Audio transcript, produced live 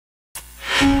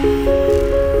The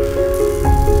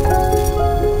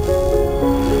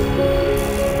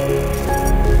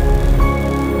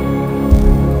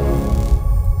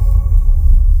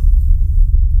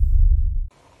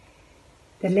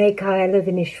lake isle of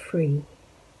Innisfree.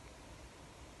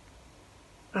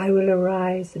 I will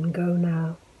arise and go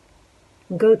now,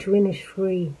 and go to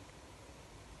Innisfree,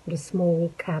 and a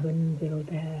small cabin build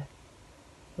there,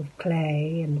 of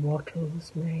clay and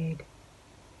wattles made.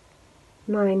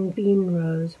 9 bean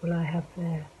rows will I have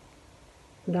there,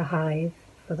 and a hive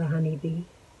for the honey bee,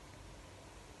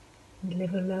 and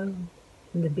live alone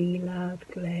in the bee-loud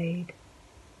glade.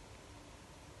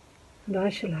 And I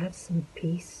shall have some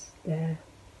peace there,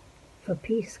 for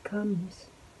peace comes,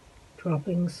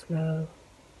 dropping slow,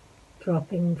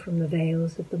 dropping from the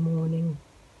vales of the morning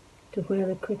to where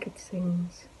the cricket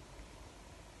sings.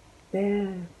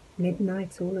 There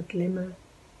midnight's all a glimmer,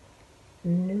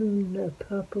 and noon a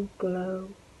purple glow,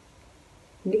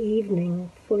 and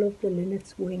evening full of the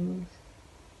linnet's wings.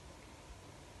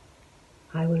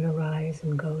 I will arise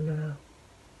and go now,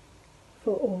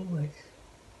 for always,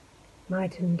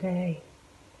 night and day,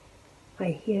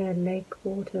 I hear lake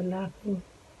water lapping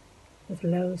with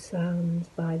low sounds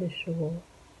by the shore,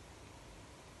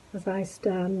 as I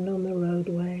stand on the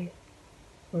roadway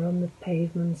or on the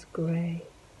pavement's grey.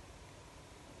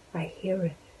 I hear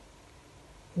it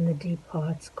in the deep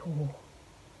heart's core.